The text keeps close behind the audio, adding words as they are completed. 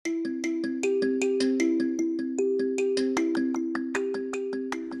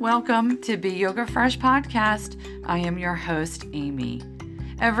Welcome to Be Yoga Fresh podcast. I am your host, Amy.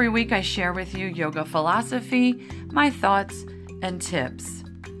 Every week I share with you yoga philosophy, my thoughts, and tips.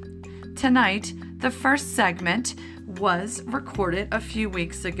 Tonight, the first segment was recorded a few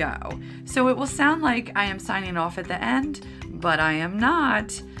weeks ago, so it will sound like I am signing off at the end, but I am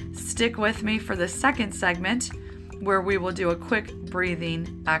not. Stick with me for the second segment where we will do a quick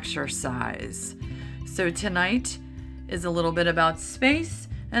breathing exercise. So tonight is a little bit about space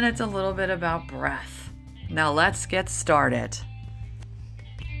and it's a little bit about breath. Now let's get started.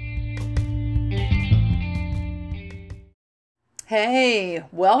 Hey,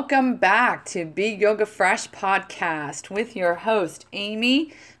 welcome back to Be Yoga Fresh podcast with your host,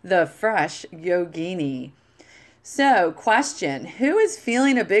 Amy, the Fresh Yogini. So, question, who is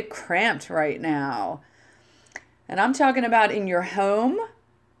feeling a bit cramped right now? And I'm talking about in your home,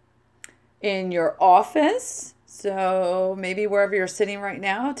 in your office. So maybe wherever you're sitting right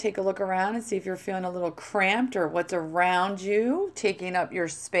now, take a look around and see if you're feeling a little cramped or what's around you, taking up your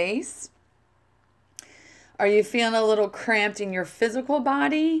space. Are you feeling a little cramped in your physical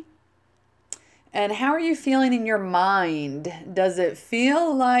body? And how are you feeling in your mind? Does it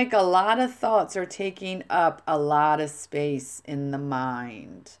feel like a lot of thoughts are taking up a lot of space in the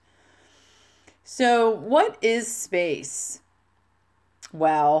mind? So what is space?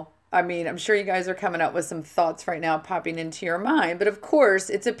 Well, I'm sure you guys are coming up with some thoughts right now popping into your mind, but of course,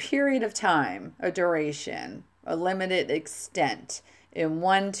 it's a period of time, a duration, a limited extent in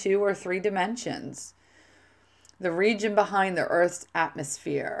 1, 2, or 3 dimensions. The region behind the Earth's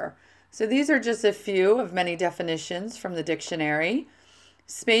atmosphere. So these are just a few of many definitions from the dictionary.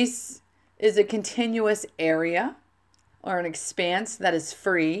 Space is a continuous area or an expanse that is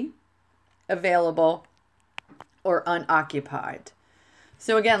free, available, or unoccupied.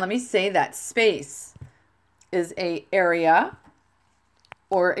 So again, let me say that space is an area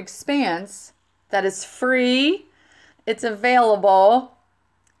or expanse that is free, it's available,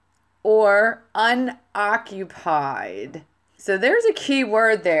 or unoccupied. So there's a key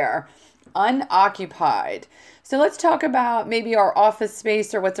word there, unoccupied. So let's talk about maybe our office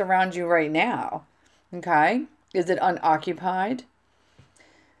space or what's around you right now. Okay, is it unoccupied?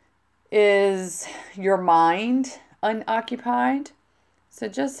 Is your mind unoccupied? So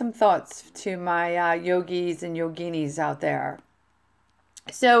just some thoughts to my yogis and yoginis out there.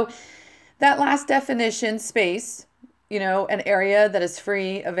 So that last definition, space, an area that is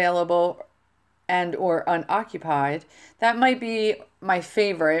free, available, and or unoccupied, that might be my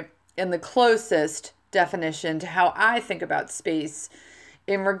favorite and the closest definition to how I think about space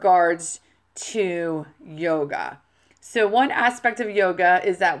in regards to yoga. So one aspect of yoga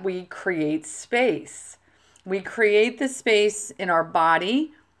is that we create space. We create the space in our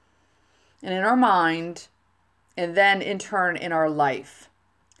body and in our mind, and then in turn in our life.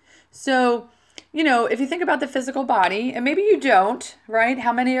 So, if you think about the physical body, and maybe you don't, right?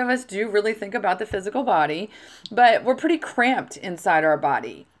 How many of us do really think about the physical body? But we're pretty cramped inside our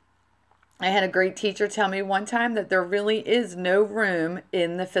body. I had a great teacher tell me one time that there really is no room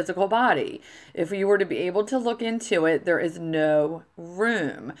in the physical body. If you were to be able to look into it, there is no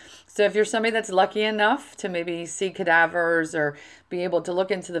room. So if you're somebody that's lucky enough to maybe see cadavers or be able to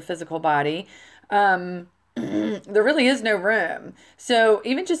look into the physical body, there really is no room. So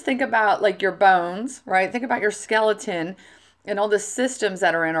even just think about like your bones, right? Think about your skeleton and all the systems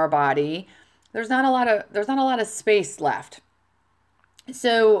that are in our body. There's not a lot of space left.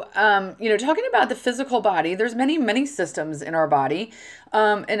 So, talking about the physical body, there's many systems in our body,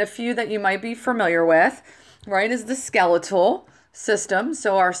 and a few that you might be familiar with, right, is the skeletal system.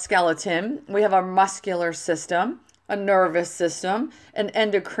 So our skeleton, we have our muscular system, a nervous system, an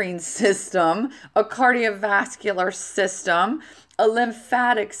endocrine system, a cardiovascular system, a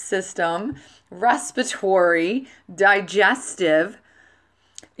lymphatic system, respiratory, digestive,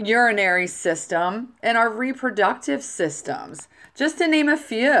 urinary system, and our reproductive systems, just to name a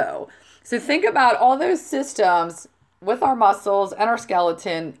few. So think about all those systems with our muscles and our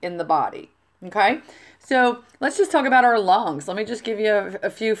skeleton in the body, okay? So let's just talk about our lungs. Let me just give you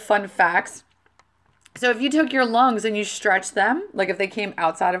a few fun facts. So if you took your lungs and you stretched them, like if they came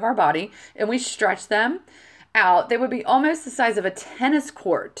outside of our body and we stretched them out, they would be almost the size of a tennis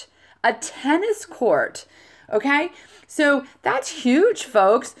court. A tennis court, okay? So that's huge,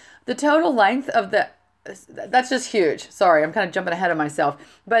 folks. The total length of that's just huge. Sorry, I'm kind of jumping ahead of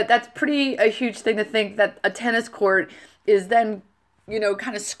myself. But that's a huge thing to think that a tennis court is then,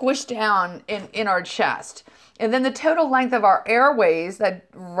 kind of squished down in our chest. And then the total length of our airways that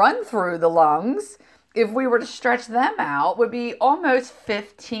run through the lungs, if we were to stretch them out, would be almost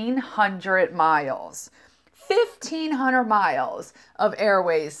 1,500 miles. 1,500 miles of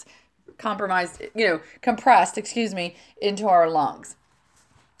airways compressed, into our lungs.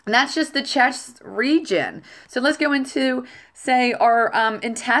 And that's just the chest region. So let's go into, say, our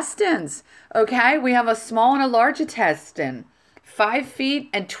intestines. Okay, we have a small and a large intestine, 5 feet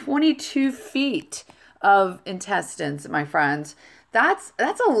and 22 feet of intestines, my friends. That's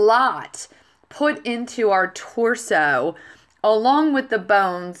a lot put into our torso, along with the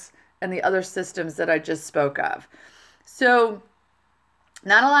bones and the other systems that I just spoke of. So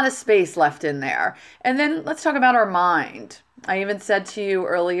not a lot of space left in there. And then let's talk about our mind. I even said to you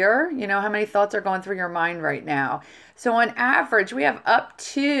earlier, how many thoughts are going through your mind right now. So on average, we have up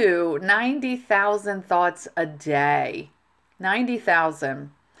to 90,000 thoughts a day.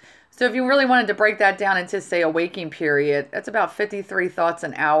 90,000. So if you really wanted to break that down into, say, a waking period, that's about 53 thoughts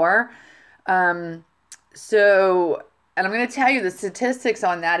an hour. And I'm going to tell you the statistics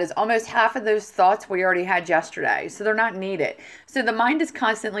on that is almost half of those thoughts we already had yesterday. So they're not needed. So the mind is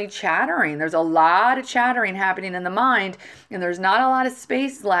constantly chattering. There's a lot of chattering happening in the mind, and there's not a lot of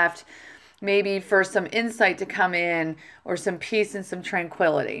space left maybe for some insight to come in or some peace and some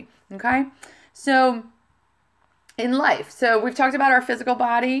tranquility. Okay? So in life, so we've talked about our physical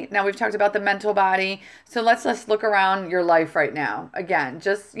body. Now we've talked about the mental body. So let's look around your life right now. Again,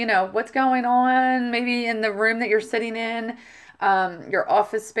 just, what's going on maybe in the room that you're sitting in, your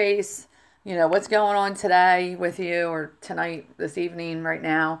office space, what's going on today with you or tonight, this evening, right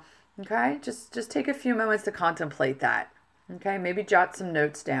now. Okay. Just take a few moments to contemplate that. Okay. Maybe jot some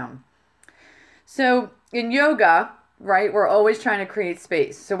notes down. So in yoga, right, we're always trying to create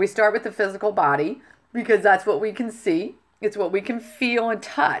space. So we start with the physical body, because that's what we can see. It's what we can feel and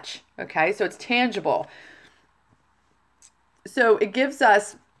touch. Okay, so it's tangible. So it gives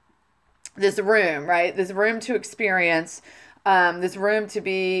us this room, right? This room to experience, this room to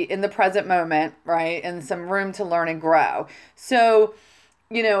be in the present moment, right? And some room to learn and grow. So,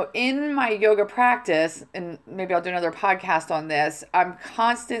 in my yoga practice, and maybe I'll do another podcast on this, I'm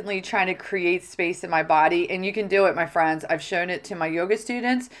constantly trying to create space in my body. And you can do it, my friends. I've shown it to my yoga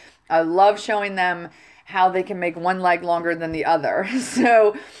students. I love showing them how they can make one leg longer than the other.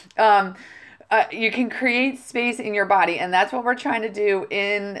 So you can create space in your body. And that's what we're trying to do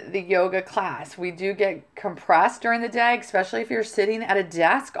in the yoga class. We do get compressed during the day, especially if you're sitting at a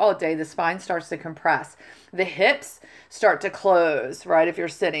desk all day. The spine starts to compress. The hips start to close, right, if you're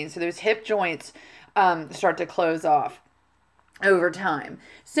sitting. So those hip joints start to close off over time.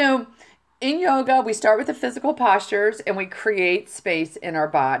 So in yoga, we start with the physical postures and we create space in our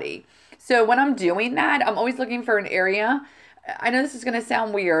body. So when I'm doing that, I'm always looking for an area. I know this is going to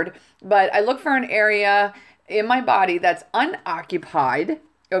sound weird, but I look for an area in my body that's unoccupied,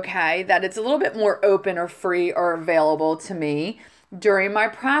 okay, that it's a little bit more open or free or available to me during my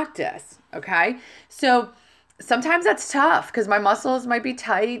practice, okay? So sometimes that's tough because my muscles might be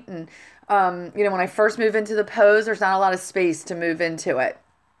tight and, when I first move into the pose, there's not a lot of space to move into it.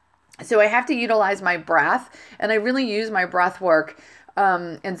 So I have to utilize my breath, and I really use my breath work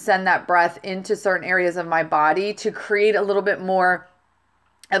and send that breath into certain areas of my body to create a little bit more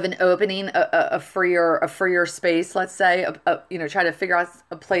of an opening, a freer space, let's say, try to figure out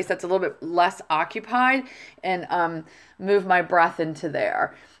a place that's a little bit less occupied and move my breath into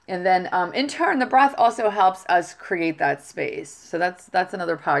there. And then in turn, the breath also helps us create that space. So that's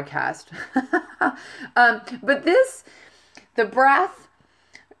another podcast. But the breath,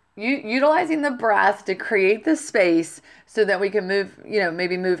 utilizing the breath to create the space so that we can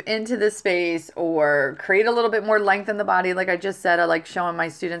maybe move into the space or create a little bit more length in the body. Like I just said, I like showing my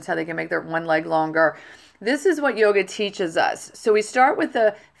students how they can make their one leg longer. This is what yoga teaches us. So we start with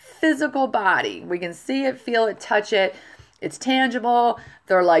the physical body. We can see it, feel it, touch it. It's tangible.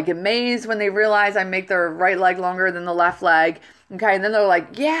 They're like amazed when they realize I make their right leg longer than the left leg. Okay. And then they're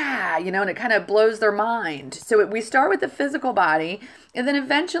like, yeah, and it kind of blows their mind. So we start with the physical body, and then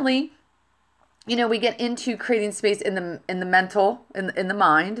eventually, we get into creating space in the mental, in the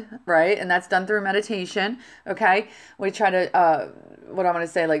mind, right? And that's done through meditation. Okay. We try to, what I want to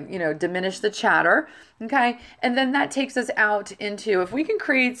say, diminish the chatter. Okay. And then that takes us out into, if we can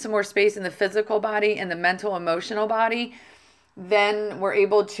create some more space in the physical body and the mental, emotional body, then we're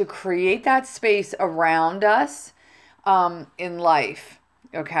able to create that space around us in life.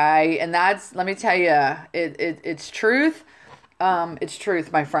 Okay. And that's, let me tell you, it's truth. It's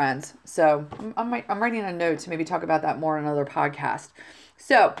truth, my friends. So I'm writing a note to maybe talk about that more in another podcast.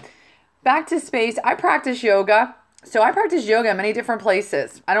 So back to space. I practice yoga. So I practice yoga in many different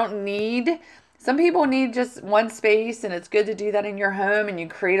places. Some people need just one space, and it's good to do that in your home, and you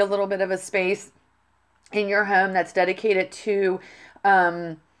create a little bit of a space in your home that's dedicated to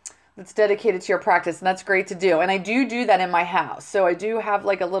the that's dedicated to your practice, and that's great to do. And I do that in my house. So I do have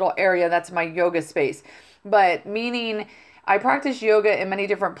like a little area that's my yoga space. But meaning I practice yoga in many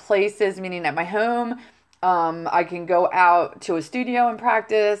different places, meaning at my home. I can go out to a studio and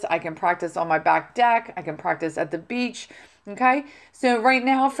practice. I can practice on my back deck. I can practice at the beach. Okay. So right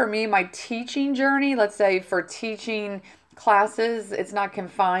now for me, my teaching journey, let's say for teaching classes, it's not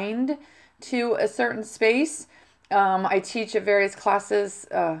confined to a certain space. I teach at various classes,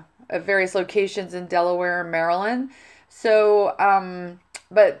 at various locations in Delaware and Maryland. So,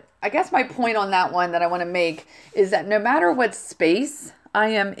 but I guess my point on that one that I want to make is that no matter what space I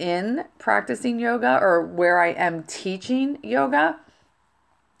am in practicing yoga or where I am teaching yoga,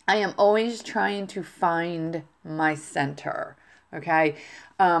 I am always trying to find my center. Okay.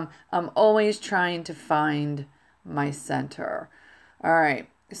 I'm always trying to find my center. All right.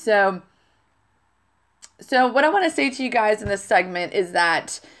 So what I want to say to you guys in this segment is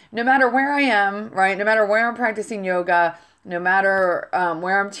that no matter where I am, right, no matter where I'm practicing yoga, no matter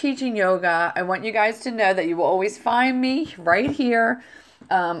where I'm teaching yoga, I want you guys to know that you will always find me right here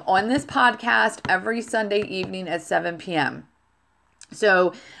on this podcast every Sunday evening at 7 p.m.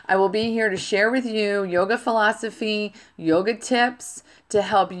 So I will be here to share with you yoga philosophy, yoga tips to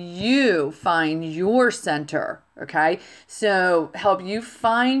help you find your center. Okay. So help you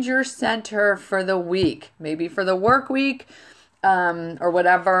find your center for the week, maybe for the work week, or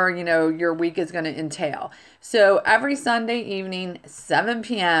whatever, your week is going to entail. So every Sunday evening, 7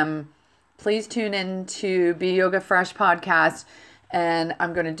 p.m., please tune in to Be Yoga Fresh podcast. And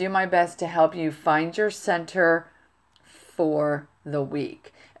I'm going to do my best to help you find your center for the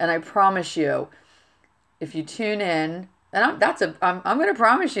week. And I promise you, if you tune in, and I'm going to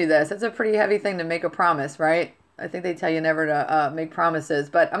promise you this. It's a pretty heavy thing to make a promise, right? I think they tell you never to make promises,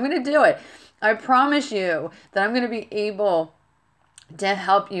 but I'm going to do it. I promise you that I'm going to be able to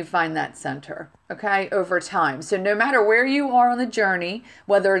help you find that center, okay, over time. So no matter where you are on the journey,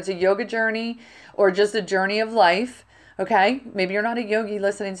 whether it's a yoga journey or just a journey of life, okay, maybe you're not a yogi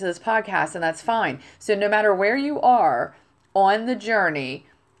listening to this podcast, and that's fine. So no matter where you are on the journey,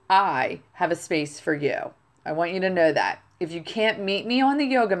 I have a space for you. I want you to know that. If you can't meet me on the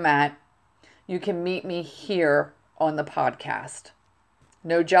yoga mat, you can meet me here on the podcast.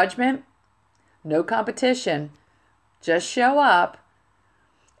 No judgment, no competition. Just show up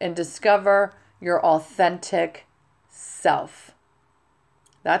and discover your authentic self.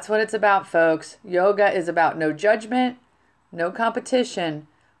 That's what it's about, folks. Yoga is about no judgment, no competition,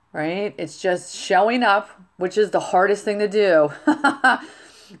 right? It's just showing up, which is the hardest thing to do.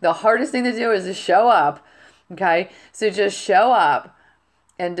 The hardest thing to do is to show up, okay? So just show up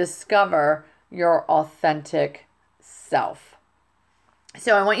and discover your authentic self.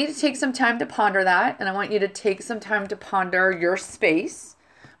 So I want you to take some time to ponder that, and I want you to take some time to ponder your space,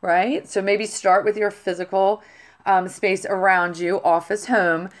 right? So maybe start with your physical space around you, office,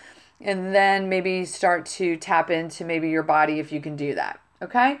 home, and then maybe start to tap into maybe your body if you can do that,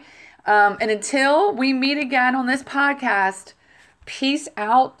 okay? And until we meet again on this podcast, peace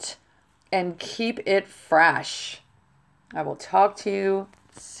out and keep it fresh. I will talk to you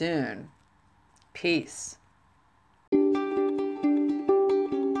soon. Peace.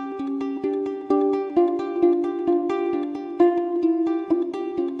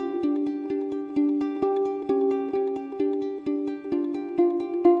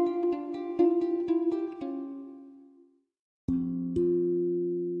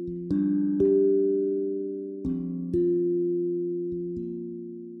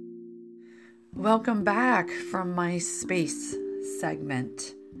 Welcome back from my space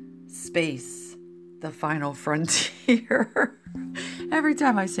segment. Space, the final frontier. Every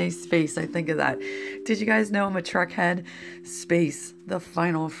time I say space, I think of that. Did you guys know I'm a Trek head? Space, the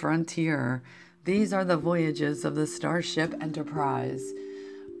final frontier. These are the voyages of the Starship Enterprise.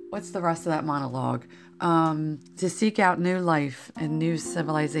 What's the rest of that monologue? To seek out new life and new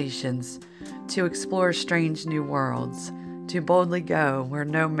civilizations, to explore strange new worlds, to boldly go where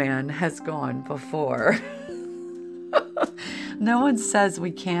no man has gone before. No one says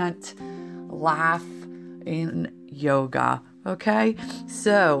we can't laugh in yoga, okay?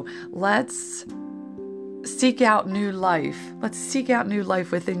 So let's seek out new life. Let's seek out new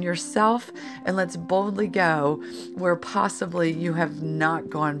life within yourself, and let's boldly go where possibly you have not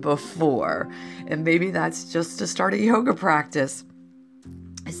gone before. And maybe that's just to start a yoga practice.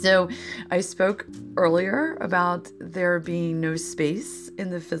 So I spoke earlier about there being no space in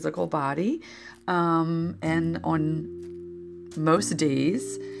the physical body. And on most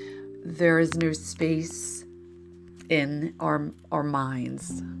days, there is no space in our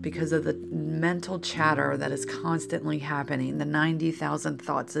minds because of the mental chatter that is constantly happening, the 90,000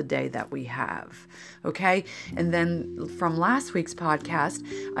 thoughts a day that we have. Okay. And then from last week's podcast,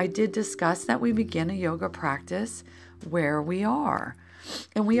 I did discuss that we begin a yoga practice where we are,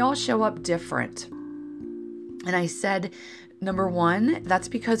 and we all show up different. And I said, number one, that's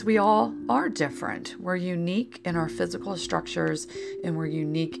because we all are different. We're unique in our physical structures, and we're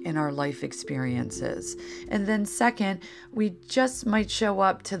unique in our life experiences. And then second, we just might show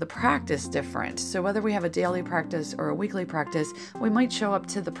up to the practice different. So whether we have a daily practice or a weekly practice, we might show up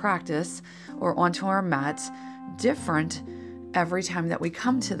to the practice or onto our mats different every time that we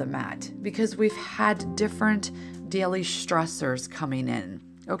come to the mat, because we've had different daily stressors coming in.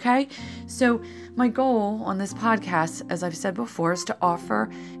 Okay, so my goal on this podcast, as I've said before, is to offer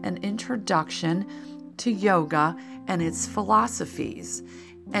an introduction to yoga and its philosophies,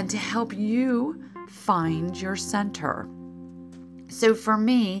 and to help you find your center. So for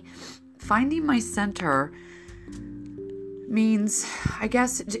me, finding my center means, I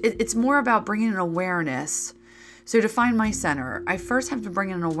guess, it's more about bringing an awareness. So to find my center, I first have to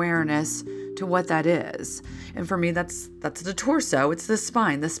bring an awareness to what that is. And for me, that's the torso. It's the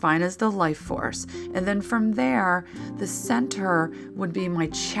spine. The spine is the life force. And then from there, the center would be my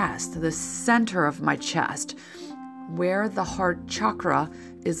chest, the center of my chest, where the heart chakra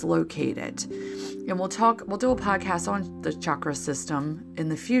is located. And we'll do a podcast on the chakra system in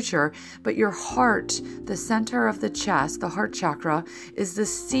the future, but your heart, the center of the chest, the heart chakra, is the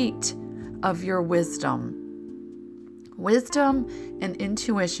seat of your wisdom. Wisdom and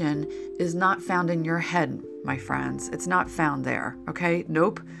intuition is not found in your head, my friends. It's not found there, okay?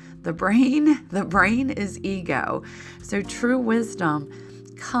 Nope. The brain is ego. So true wisdom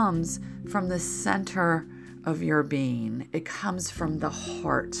comes from the center of your being. It comes from the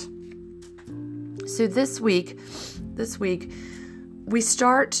heart. So this week, we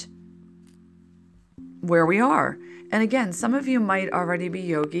start where we are. And again, some of you might already be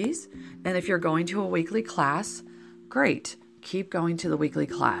yogis. And if you're going to a weekly class, great. Keep going to the weekly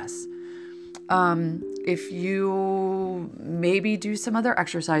class. If you maybe do some other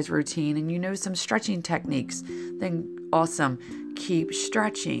exercise routine and you know some stretching techniques, then awesome. Keep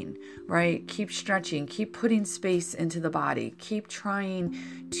stretching, right? Keep stretching. Keep putting space into the body. Keep trying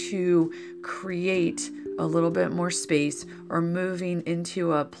to create a little bit more space, or moving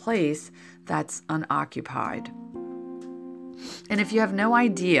into a place that's unoccupied. And if you have no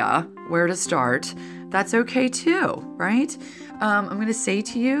idea where to start, that's okay too, right? I'm going to say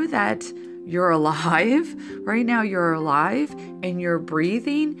to you that you're alive. Right now you're alive and you're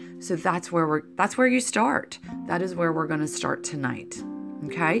breathing. So that's where you start. That is where we're going to start tonight.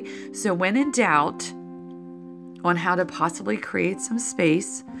 Okay? So when in doubt on how to possibly create some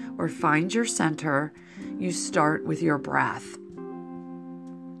space or find your center, you start with your breath.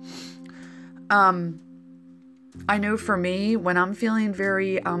 I know for me, when I'm feeling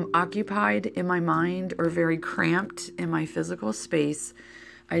very occupied in my mind or very cramped in my physical space,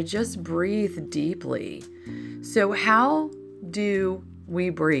 I just breathe deeply. So how do we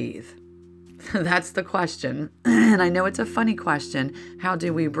breathe? That's the question. And I know it's a funny question. How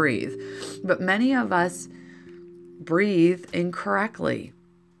do we breathe? But many of us breathe incorrectly.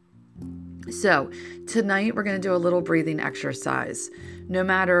 So tonight we're going to do a little breathing exercise. No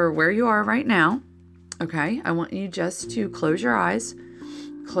matter where you are right now, okay, I want you just to close your eyes,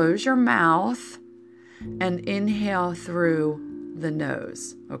 close your mouth, and inhale through the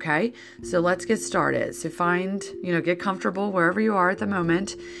nose, okay? So let's get started. So get comfortable wherever you are at the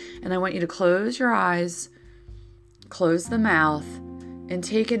moment, and I want you to close your eyes, close the mouth, and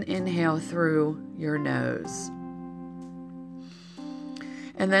take an inhale through your nose.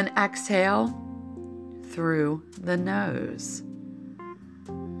 And then exhale through the nose.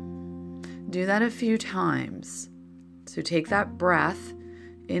 Do that a few times. So take that breath,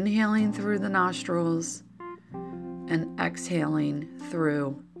 inhaling through the nostrils and exhaling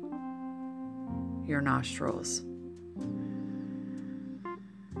through your nostrils.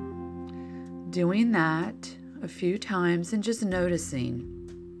 Doing that a few times and just noticing.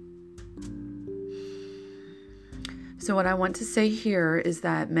 So what I want to say here is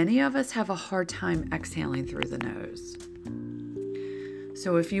that many of us have a hard time exhaling through the nose.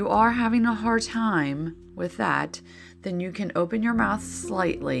 So if you are having a hard time with that, then you can open your mouth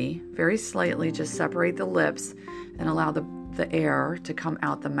slightly, very slightly, just separate the lips and allow the air to come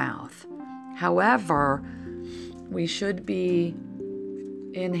out the mouth. However, we should be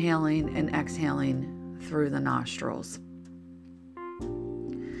inhaling and exhaling through the nostrils.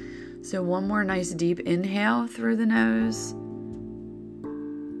 So one more nice deep inhale through the nose,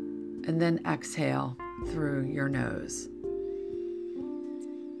 and then exhale through your nose.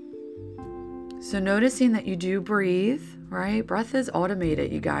 So noticing that you do breathe, right? Breath is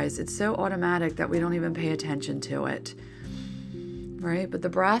automated, you guys. It's so automatic that we don't even pay attention to it, right? But the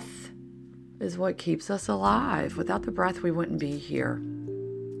breath is what keeps us alive. Without the breath, we wouldn't be here.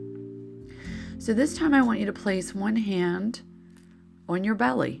 So this time I want you to place one hand on your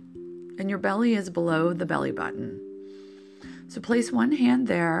belly, and your belly is below the belly button. So place one hand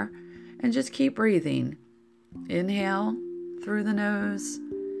there and just keep breathing. Inhale through the nose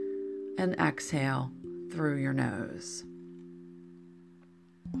and exhale through your nose.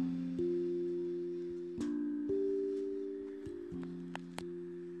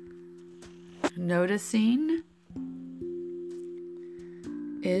 Noticing,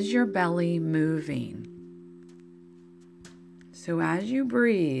 is your belly moving? So as you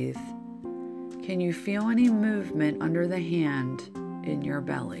breathe, can you feel any movement under the hand in your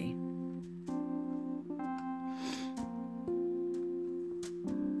belly?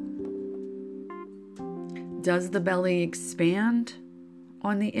 Does the belly expand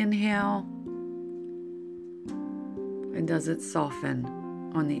on the inhale? And does it soften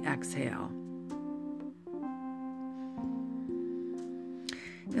on the exhale?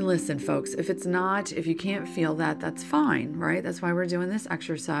 And listen, folks, if you can't feel that, that's fine, right? That's why we're doing this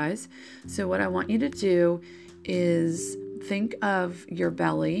exercise. So what I want you to do is think of your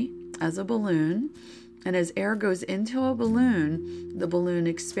belly as a balloon. And as air goes into a balloon, the balloon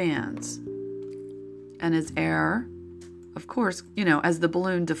expands. And as air, of course, as the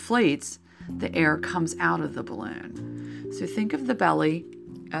balloon deflates, the air comes out of the balloon. So think of the belly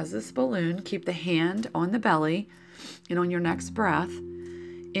as this balloon. Keep the hand on the belly, and on your next breath,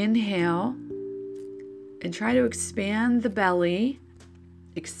 inhale and try to expand the belly,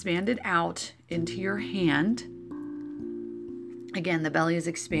 expand it out into your hand. Again, the belly is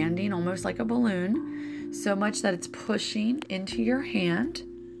expanding almost like a balloon, so much that it's pushing into your hand.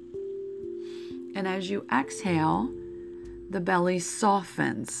 And as you exhale, the belly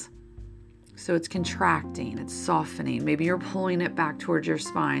softens. So it's contracting, it's softening. Maybe you're pulling it back towards your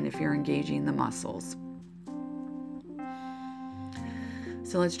spine if you're engaging the muscles.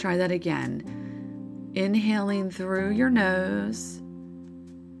 So let's try that again. Inhaling through your nose.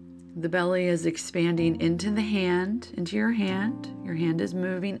 The belly is expanding into the hand, into your hand. Your hand is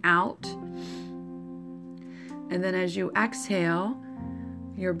moving out. And then as you exhale,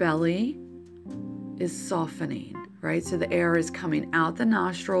 your belly is softening, right? So the air is coming out the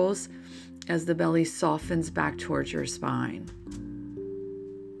nostrils as the belly softens back towards your spine.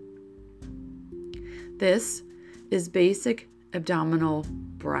 This is basic abdominal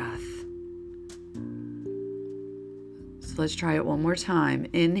breath. So let's try it one more time.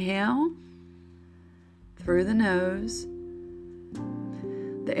 Inhale through the nose.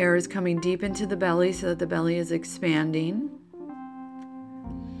 The air is coming deep into the belly so that the belly is expanding.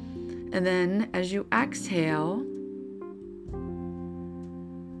 And then as you exhale,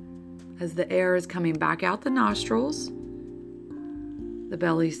 as the air is coming back out the nostrils, the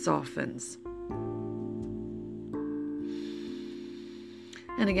belly softens.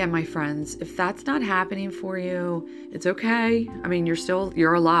 And again, my friends, if that's not happening for you, it's okay. I mean,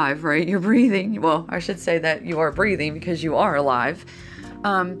 you're alive, right? You're breathing. Well, I should say that you are breathing because you are alive.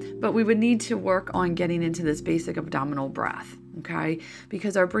 But we would need to work on getting into this basic abdominal breath, okay?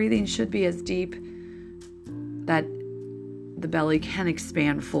 Because our breathing should be as deep that the belly can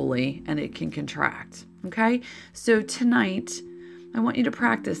expand fully and it can contract, okay? So tonight, I want you to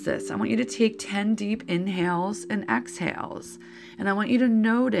practice this. I want you to take 10 deep inhales and exhales. And I want you to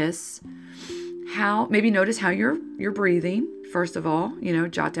notice how you're breathing. First of all,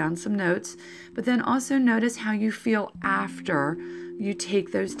 jot down some notes, but then also notice how you feel after you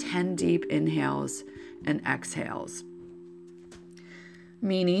take those 10 deep inhales and exhales.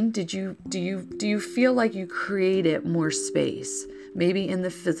 Meaning, do you feel like you created more space? Maybe in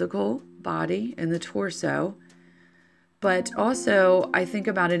the physical body, in the torso, but also I think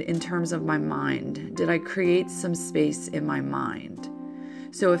about it in terms of my mind. Did I create some space in my mind?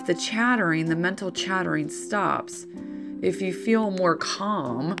 So if the mental chattering stops, if you feel more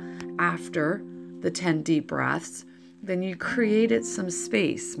calm after the 10 deep breaths, then you created some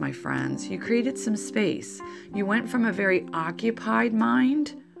space, my friends. You created some space. You went from a very occupied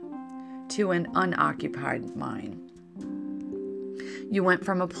mind to an unoccupied mind. You went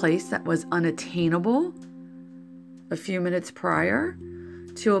from a place that was unattainable a few minutes prior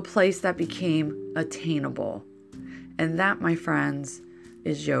to a place that became attainable. And that, my friends,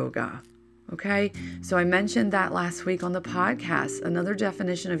 is yoga. Okay? So I mentioned that last week on the podcast. Another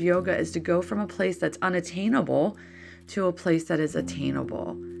definition of yoga is to go from a place that's unattainable to a place that is attainable.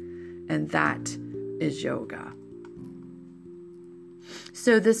 And that is yoga.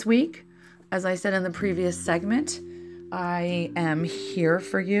 So this week, as I said in the previous segment, I am here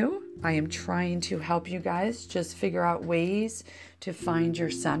for you. I am trying to help you guys just figure out ways to find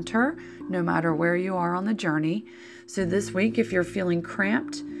your center, no matter where you are on the journey. So this week, if you're feeling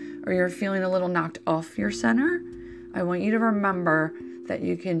cramped or you're feeling a little knocked off your center, I want you to remember that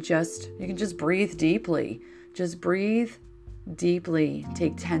you can just breathe deeply. Just breathe deeply.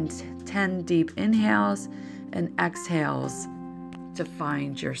 Take 10 deep inhales and exhales to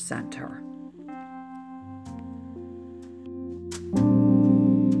find your center.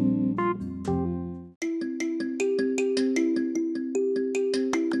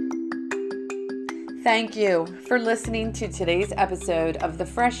 Thank you for listening to today's episode of The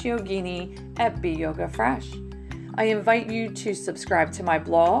Fresh Yogini at Be Yoga Fresh. I invite you to subscribe to my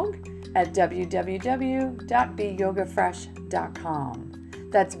blog at www.beyogafresh.com.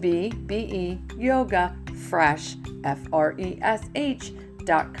 That's B-E Yoga Fresh,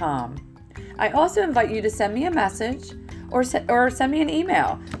 Fresh.com. I also invite you to send me a message or send me an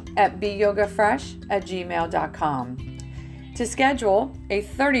email at beyogafresh@gmail.com to schedule a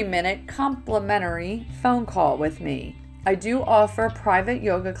 30-minute complimentary phone call with me. I do offer private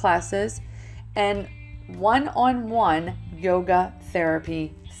yoga classes and one-on-one yoga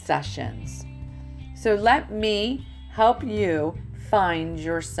therapy sessions. So let me help you find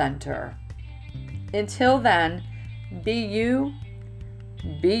your center. Until then, be you,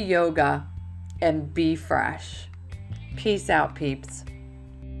 be yoga, and be fresh. Peace out, peeps.